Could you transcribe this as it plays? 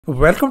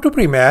Welcome to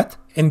PreMath.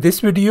 In this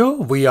video,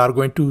 we are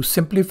going to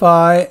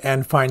simplify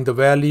and find the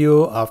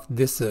value of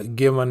this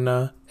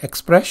given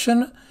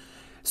expression.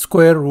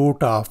 Square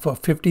root of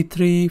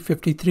 53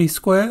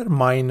 square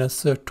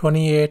minus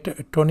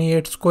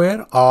 28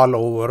 square all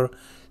over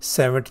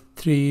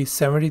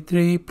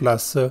 73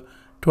 plus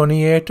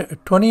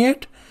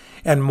 28.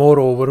 And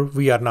moreover,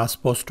 we are not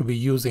supposed to be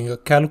using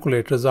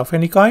calculators of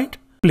any kind.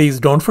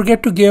 Please don't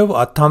forget to give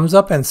a thumbs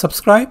up and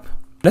subscribe.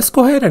 Let's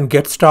go ahead and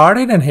get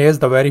started, and here's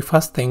the very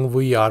first thing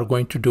we are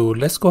going to do.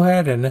 Let's go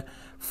ahead and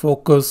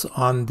focus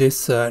on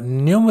this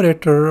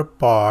numerator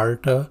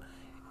part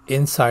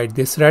inside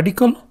this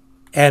radical,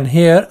 and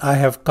here I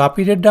have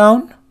copied it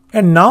down.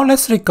 And now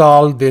let's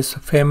recall this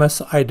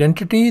famous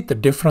identity, the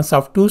difference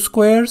of two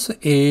squares,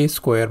 a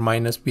square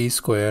minus b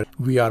square.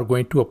 We are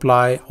going to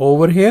apply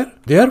over here.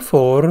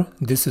 Therefore,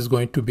 this is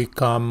going to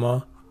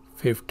become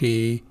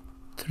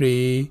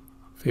 53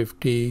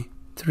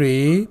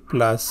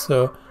 plus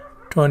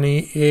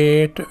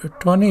 28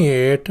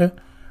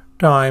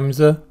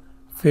 times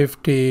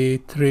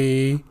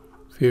 53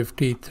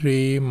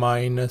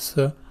 minus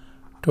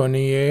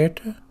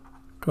 28.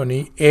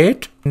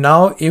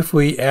 Now if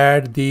we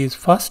add these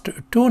first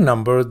two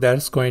numbers,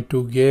 that's going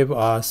to give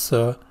us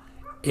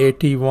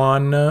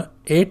 81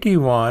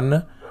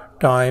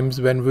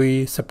 times, when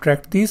we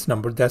subtract these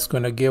numbers, that's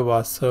going to give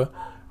us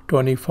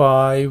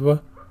 25.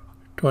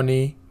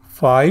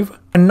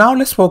 And now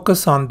let's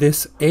focus on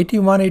this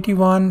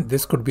 81.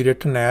 This could be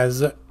written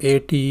as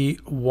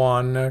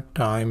 81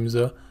 times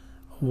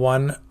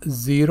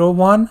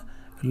 101.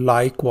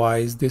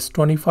 Likewise, this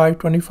 25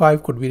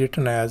 could be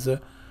written as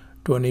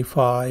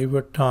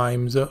 25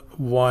 times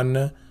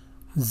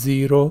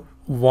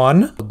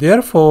 101.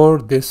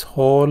 Therefore, this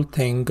whole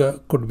thing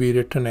could be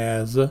written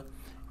as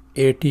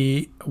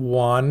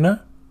 81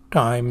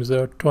 times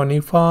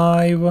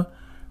 25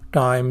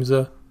 times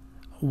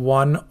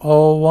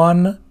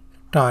 101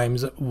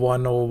 times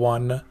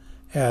 101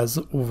 as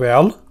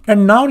well.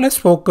 And now let's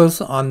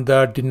focus on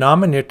the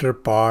denominator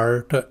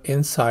part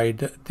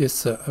inside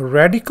this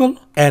radical.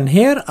 And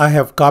here I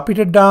have copied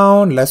it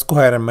down. Let's go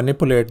ahead and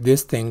manipulate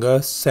this thing.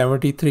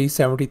 73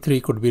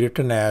 could be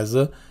written as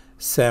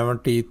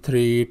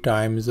 73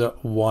 times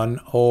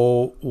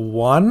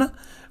 101.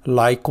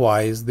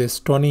 Likewise, this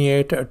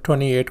 28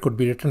 could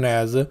be written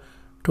as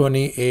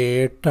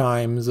 28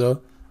 times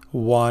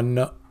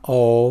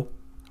 101.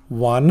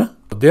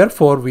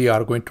 Therefore, we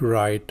are going to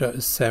write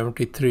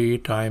 73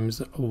 times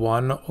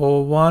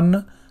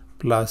 101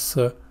 plus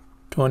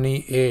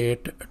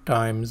 28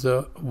 times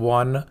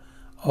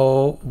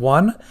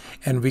 101,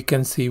 and we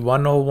can see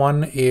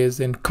 101 is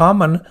in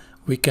common.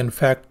 We can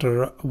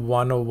factor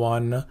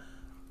 101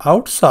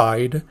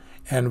 outside,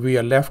 and we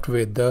are left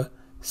with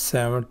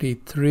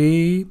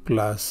 73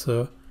 plus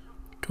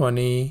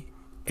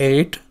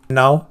 28.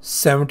 Now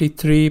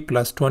 73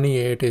 plus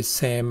 28 is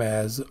same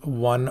as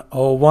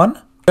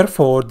 101.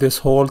 Therefore, this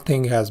whole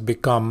thing has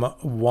become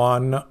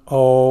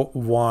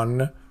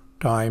 101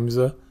 times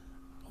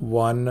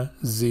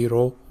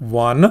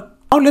 101.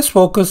 Now let's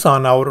focus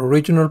on our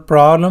original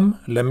problem.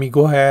 Let me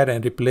go ahead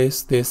and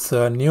replace this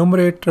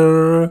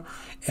numerator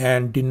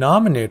and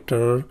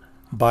denominator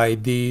by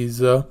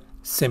these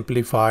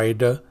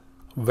simplified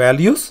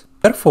values.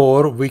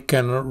 Therefore, we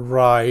can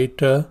write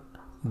the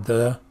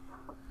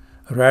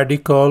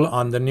radical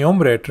on the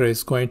numerator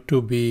is going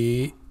to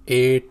be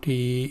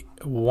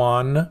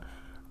 81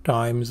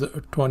 times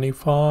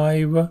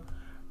 25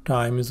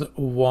 times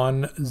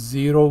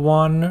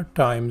 101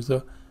 times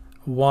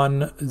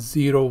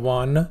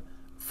 101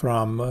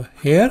 from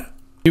here,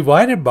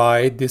 divided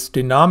by this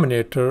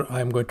denominator.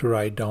 I'm going to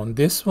write down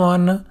this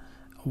one,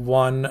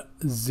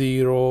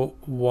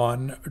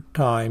 101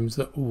 times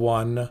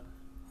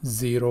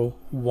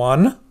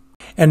 101.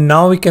 And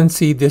now we can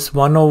see this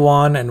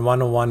 101 and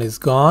 101 is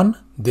gone.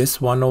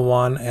 This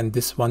 101 and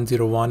this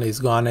 101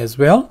 is gone as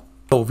well.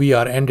 So we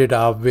are ended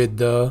up with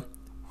the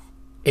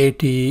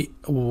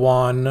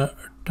 81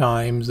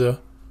 times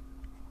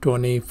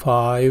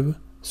 25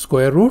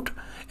 square root,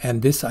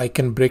 and this I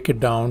can break it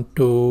down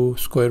to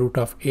square root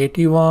of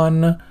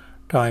 81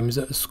 times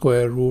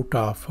square root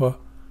of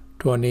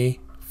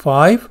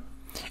 25,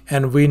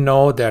 and we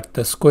know that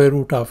the square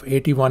root of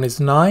 81 is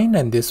 9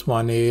 and this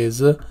one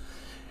is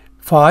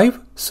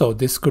 5, so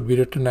this could be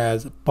written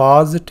as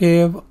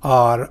positive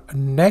or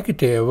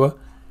negative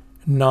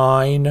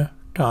 9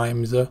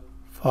 times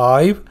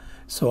 5.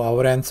 So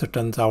our answer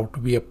turns out to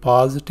be a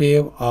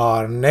positive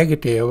or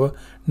negative.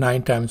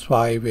 9 times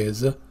 5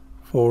 is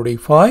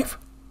 45.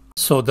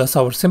 So thus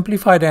our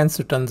simplified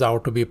answer turns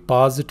out to be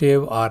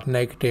positive or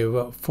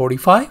negative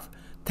 45.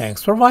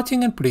 Thanks for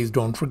watching, and please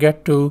don't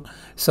forget to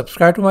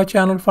subscribe to my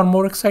channel for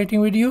more exciting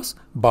videos.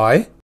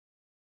 Bye.